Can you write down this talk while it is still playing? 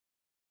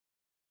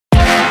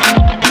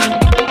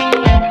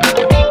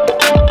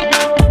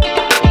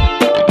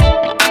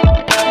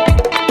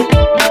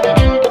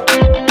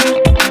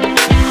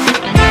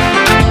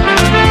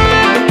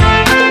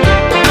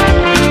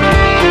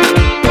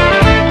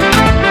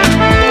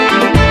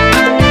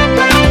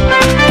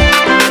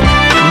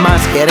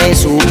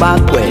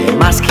subacquee,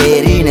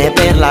 mascherine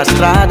per la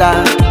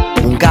strada,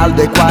 un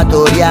caldo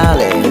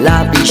equatoriale,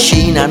 la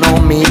piscina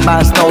non mi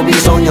basta, ho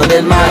bisogno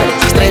del mare.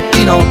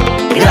 Strettino,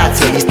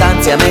 grazie agli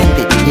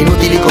stanziamenti,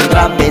 inutili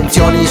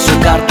contravvenzioni su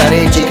carta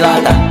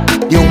riciclata,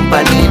 di un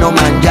panino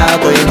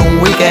mangiato in un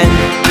weekend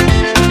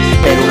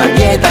per una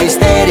dieta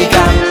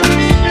isterica,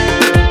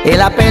 e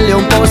la pelle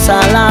un po'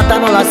 salata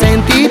non la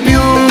senti più.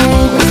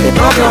 Questa è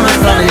proprio una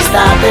strana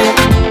estate,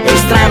 è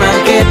strana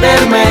anche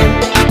per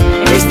me,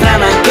 è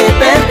strana anche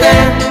per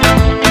te.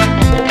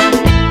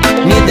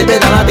 Niente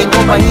pedalate in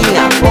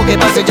compagnia, poche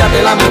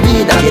passeggiate la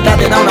movida,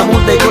 vietate da una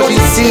multa e così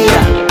sia,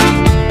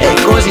 e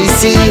così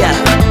sia,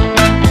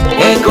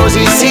 e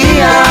così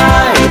sia.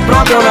 È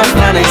proprio una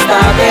strana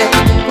estate,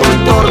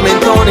 col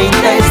tormentone in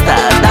testa,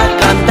 da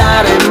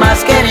cantare in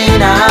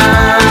mascherina,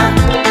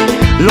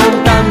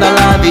 lontan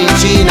dalla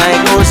vicina, e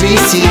così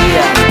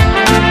sia.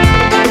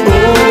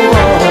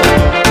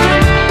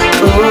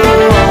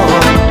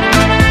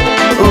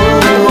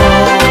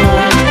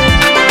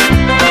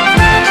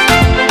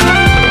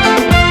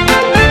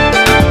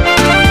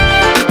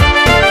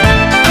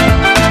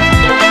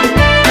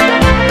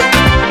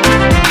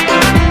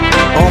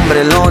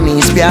 Ombrelloni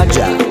in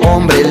spiaggia,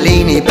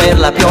 ombrellini per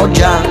la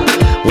pioggia,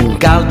 un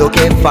caldo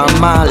che fa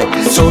male,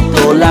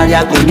 sotto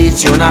l'aria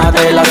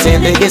condizionata e la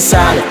sete che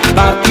sale.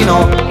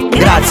 Partino,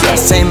 grazie,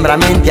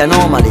 assembramenti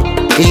anomali,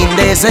 in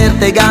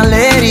deserte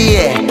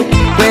gallerie,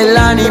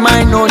 quell'anima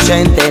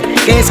innocente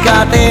che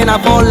scatena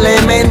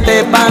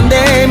follemente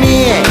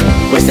pandemie.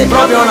 Questa è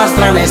proprio una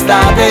strana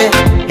estate,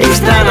 è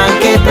strana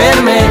anche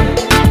per me,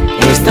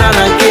 è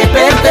strana anche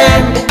per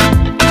te.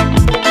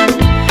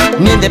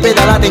 Niente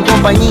pedalate in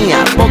compagnia,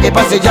 poche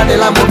passeggiate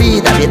la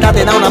movida,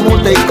 vietate da una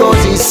multa, e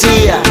così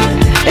sia,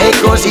 e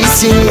così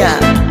sia,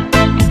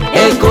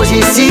 e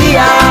così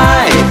sia.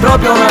 È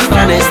proprio una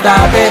strana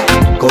estate,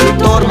 col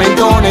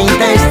tormentone in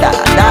testa,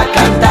 da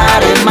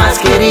cantare in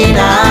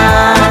mascherina,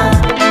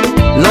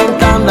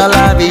 lontan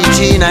dalla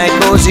vicina, e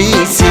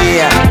così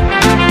sia.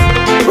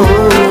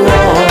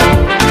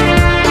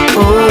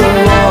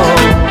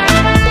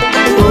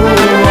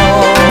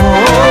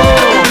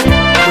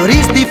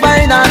 Turisti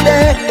fai da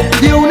te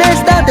di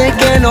un'estate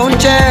che non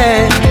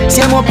c'è,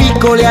 siamo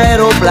piccoli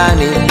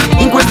aeroplani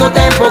in questo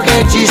tempo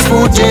che ci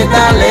sfugge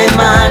dalle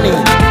mani,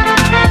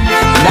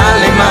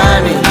 dalle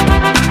mani.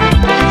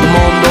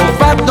 Mondo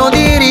fatto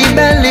di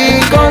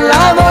ribelli con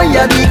la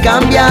voglia di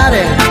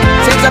cambiare,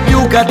 senza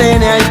più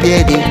catene ai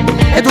piedi,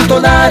 è tutto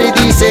da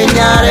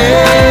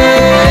ridisegnare.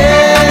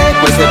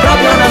 Questa è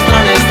proprio una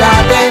strana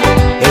estate,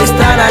 è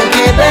strana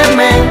anche per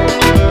me,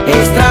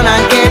 è strana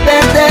anche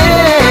per te.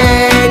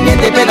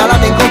 Niente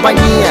pedalate in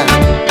compagnia,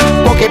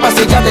 poche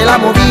passeggiate la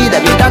movida,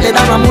 vietate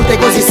da una multa, e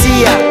così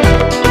sia,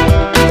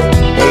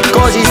 e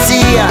così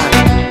sia,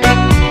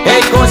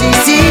 e così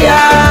sia.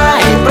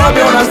 È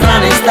proprio una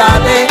strana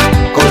estate,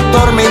 col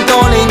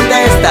tormentone in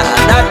testa,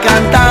 da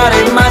cantare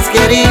in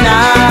mascherina,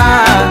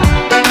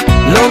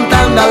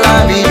 lontan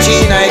dalla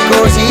vicina, e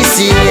così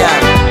sia,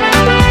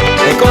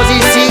 e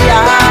così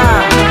sia,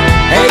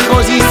 e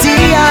così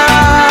sia,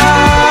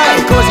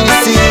 e così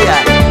sia.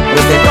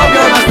 Questa è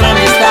proprio una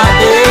strana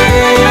estate.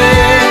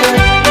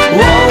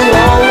 Wow,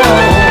 wow, wow.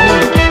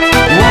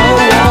 Wow,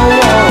 wow,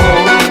 wow.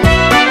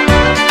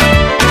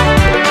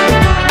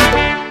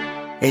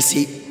 Eh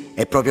sì,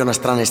 è proprio una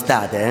strana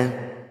estate,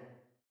 eh?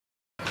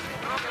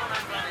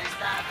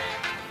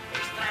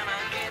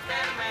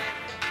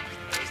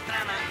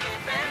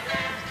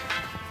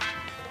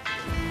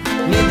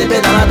 Niente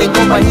pedalate in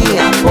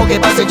compagnia, poche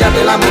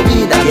passeggiate la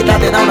movida,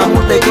 vietate da una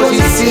multa, e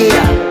così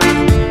sia,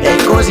 e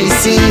così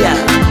sia,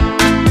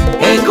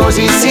 e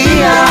così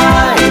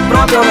sia. È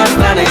proprio una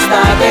strana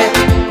estate,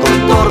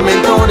 col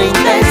tormentone in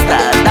testa,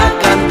 da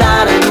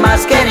cantare in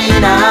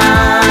mascherina,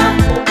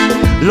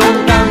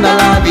 lontan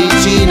dalla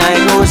vicina,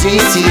 e così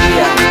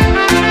sia.